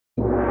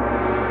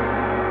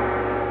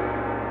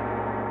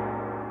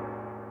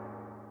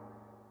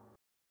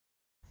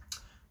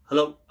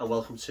Hello and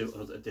welcome to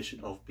another edition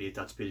of Beer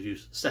Dad's Beer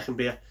Reviews. Second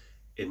beer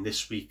in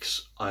this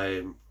week's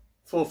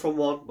 4 from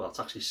 1, well it's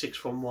actually 6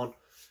 from 1.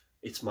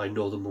 It's my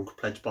Northern Monk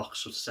pledge box,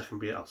 so it's the second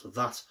beer out of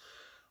that.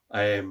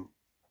 I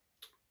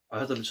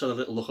had a little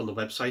look on the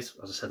website,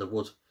 as I said I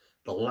would.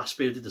 The last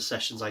beer I did, the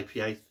Sessions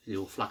IPA, the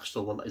old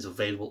Flaxstone one that is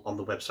available on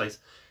the website.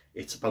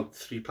 It's about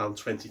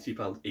 £3.20,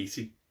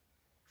 £3.80.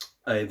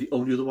 The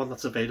only other one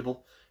that's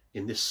available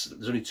in this,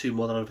 there's only two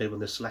more that are available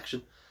in this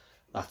selection.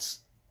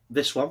 That's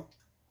this one,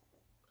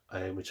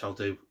 which I'll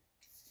do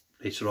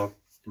later on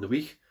in the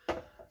week,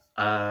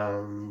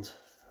 and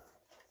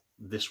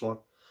this one.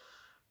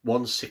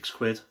 One's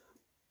 £6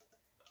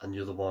 and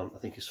the other one I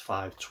think is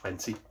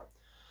 £5.20.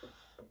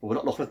 But we're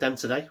not looking at them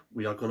today.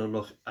 We are going to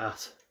look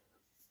at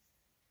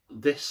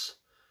this,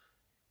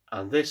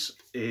 and this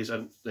is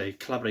a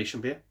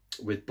collaboration beer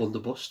with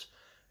Bundobust.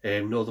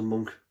 Northern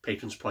Monk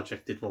Patrons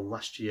Project did one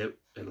last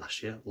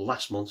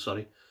month,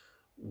 sorry,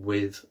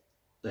 with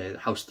the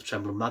House of the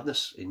Trembling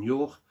Madness in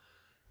York,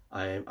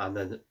 and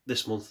then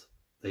this month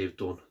they've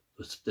done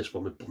this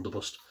one with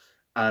Bundobust,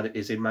 and it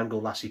is a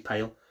mango lassi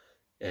pale.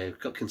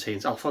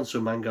 Contains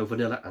Alfonso mango,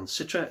 vanilla and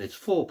citra. It's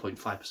 4.5%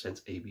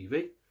 ABV.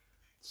 It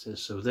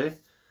says so there.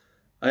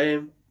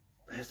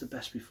 Here's the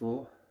best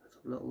before. Let's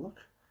have a little look.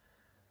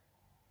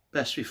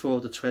 Best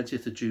before the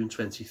 20th of June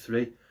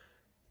 23.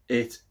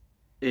 It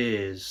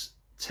is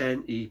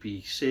 10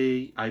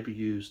 EBC,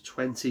 IBUs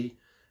 20,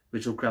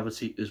 original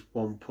gravity is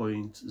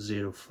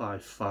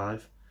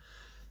 1.055.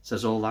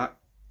 Says all that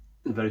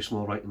in very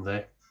small writing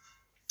there.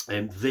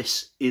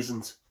 This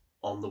isn't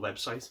on the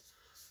website.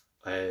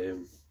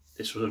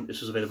 This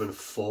was available in a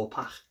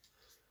 4-pack,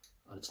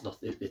 and it's not.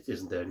 It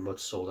isn't there anymore.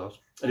 It's sold out.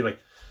 Anyway,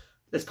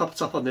 let's pop a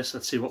top on this.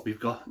 Let's see what we've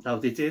got. Now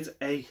they did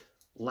a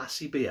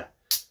Lassi beer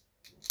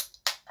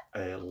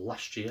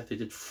last year. They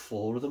did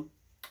 4 of them,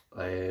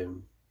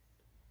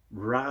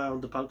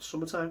 round about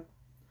summertime,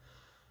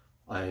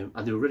 and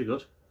they were really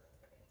good.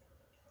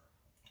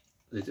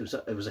 It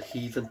was a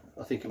heathen.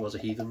 I think it was a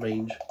heathen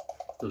range.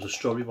 There was a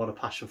strawberry one, a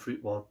passion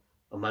fruit one,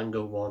 a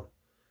mango one,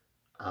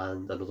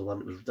 and another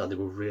one. And they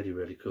were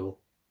really cool.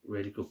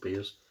 Really good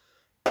beers.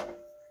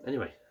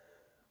 Anyway,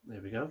 there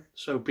we go.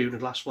 So beer in a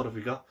glass, what have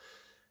we got?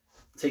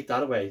 Take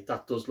that away.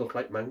 That does look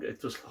like mango. It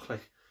does look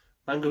like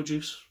mango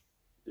juice.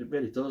 It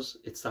really does.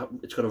 It's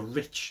got a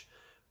rich,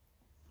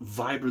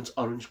 vibrant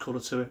orange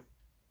colour to it.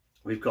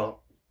 We've got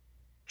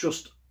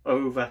just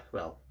over,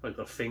 well, I've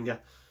got a finger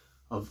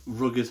of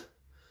rugged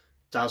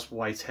Daz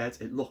white head.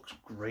 It looks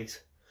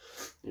great.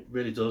 It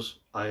really does.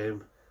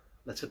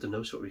 Let's get the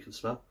nose so we can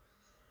smell.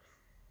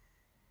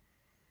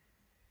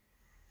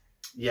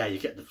 Yeah, you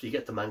get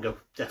the mango.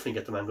 Definitely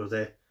get the mango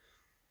there.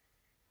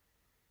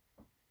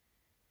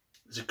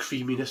 There's a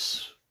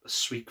creaminess, a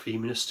sweet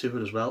creaminess to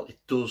it as well. It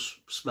does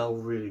smell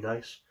really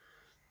nice.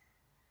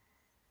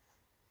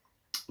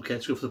 Okay,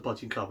 let's go for the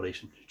body and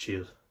carbonation.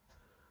 Cheers.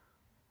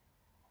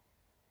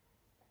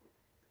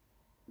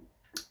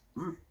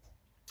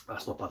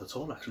 That's not bad at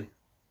all, actually.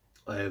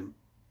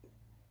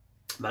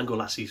 Mango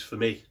lassies for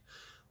me,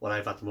 when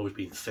I've had them, always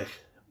been thick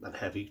and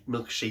heavy,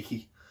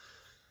 milkshaky.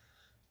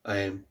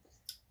 Oh,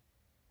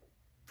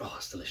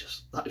 that's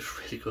delicious. That is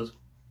really good.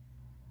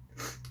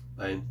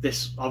 And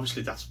this,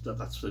 obviously, that's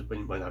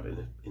when I have it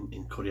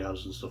in curry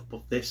houses and stuff.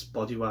 But this,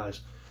 body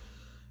wise,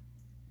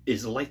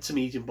 is light to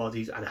medium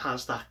bodied, and it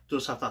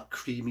does have that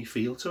creamy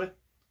feel to it.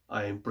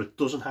 But it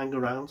doesn't hang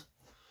around.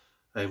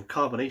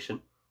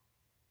 Carbonation's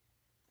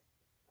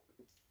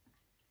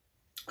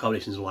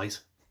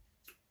light.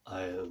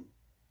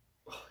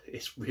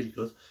 It's really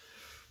good.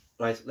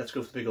 Right, let's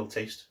go for the big old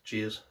taste.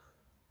 Cheers.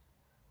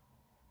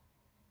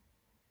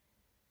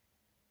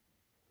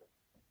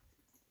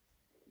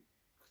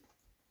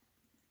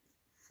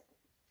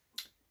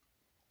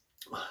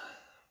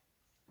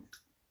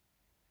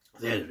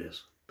 There it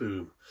is.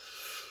 Boom.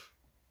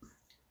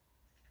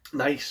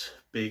 Nice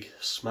big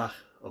smack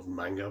of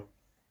mango.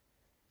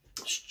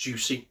 It's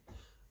juicy,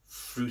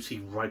 fruity,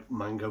 ripe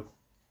mango.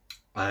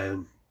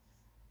 We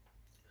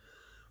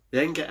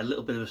then get a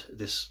little bit of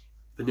this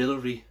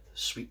vanilla-y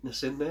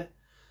sweetness in there.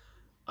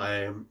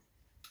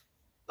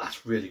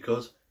 That's really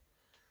good.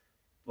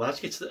 Well,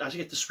 as you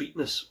get the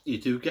sweetness, you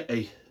do get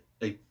a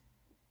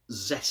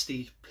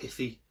zesty,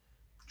 pithy,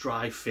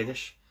 dry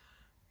finish,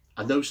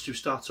 and those two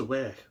start to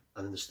work.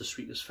 And then the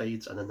sweetness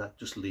fades, and then that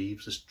just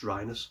leaves this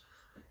dryness.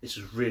 This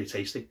is really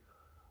tasty.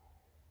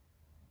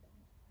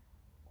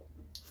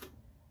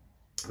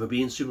 If we're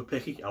being super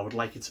picky, I would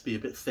like it to be a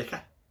bit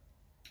thicker.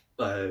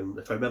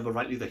 If I remember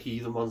rightly, the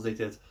heathen ones they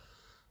did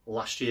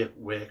last year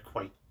were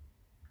quite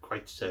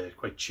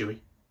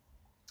chewy,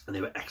 and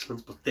they were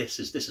excellent. But this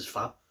is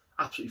fab,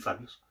 absolutely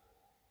fabulous.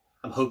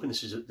 I'm hoping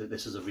this is a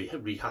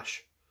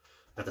rehash,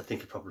 and I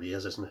think it probably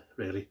is, isn't it?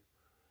 Really.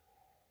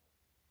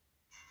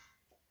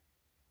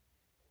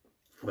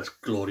 That's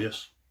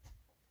glorious,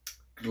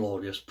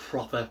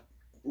 proper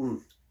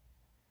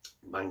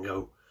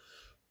mango,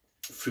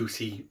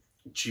 fruity,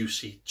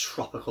 juicy,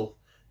 tropical.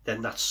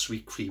 Then that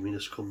sweet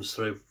creaminess comes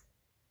through.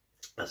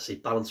 As I say,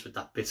 balanced with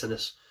that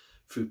bitterness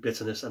fruit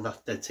bitterness, and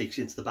that then takes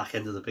you into the back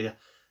end of the beer.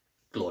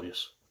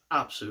 Glorious,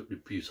 absolutely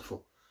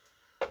beautiful.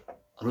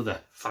 Another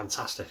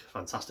fantastic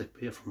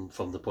beer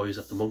from the boys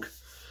at the Monk.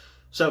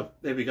 So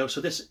there we go.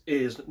 So this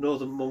is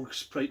Northern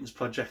Monk's Brayton's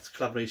Project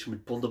collaboration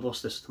with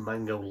Bundobust. This is the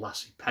Mango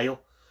Lassi Pale,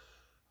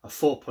 a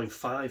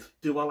 4.5.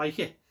 Do I like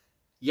it?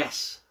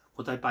 Yes.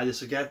 Would I buy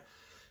this again?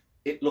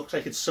 It looks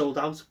like it's sold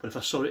out, but if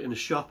I saw it in a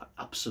shop,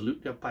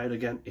 absolutely I'd buy it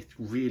again. It's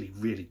really,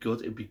 really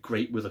good. It'd be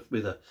great with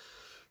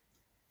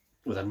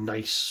a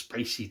nice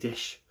spicy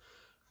dish.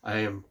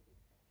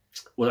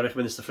 Would I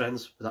recommend this to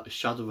friends? Without a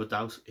shadow of a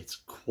doubt, it's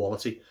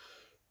quality.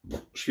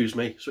 Excuse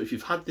me. So if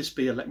you've had this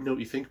beer, let me know what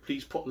you think.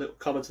 Please put a little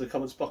comment in the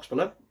comments box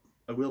below.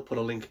 I will put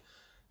a link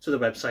to the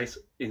website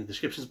in the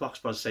descriptions box,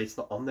 but as I say, it's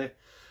not on there.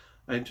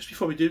 And just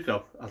before we do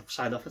go, I'll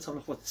sign off. Let's have a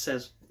look what it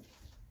says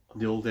on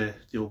the old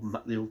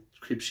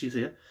crib sheet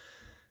here.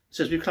 It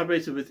says we've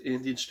collaborated with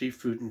Indian street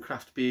food and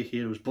craft beer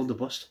heroes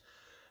Bundobust.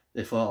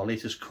 Therefore, our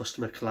latest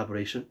customer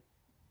collaboration.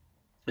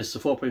 It's the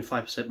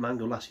 4.5%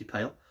 Mango Lassi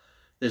Pale.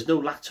 There's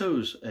no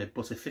lactose,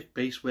 but a thick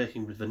base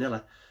working with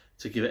vanilla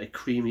to give it a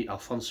creamy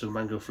Alfonso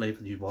mango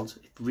flavour that you want.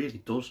 It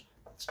really does.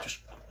 It's just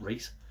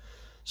great.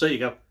 So there you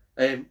go.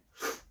 Do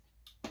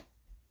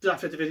that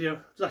for the video.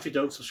 Do that if you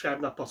don't. Subscribe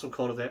in that bottom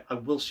corner there. I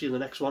will see you in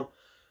the next one.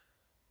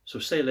 So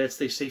stay alert,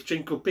 stay safe,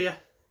 drink good beer.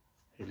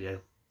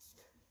 Hail.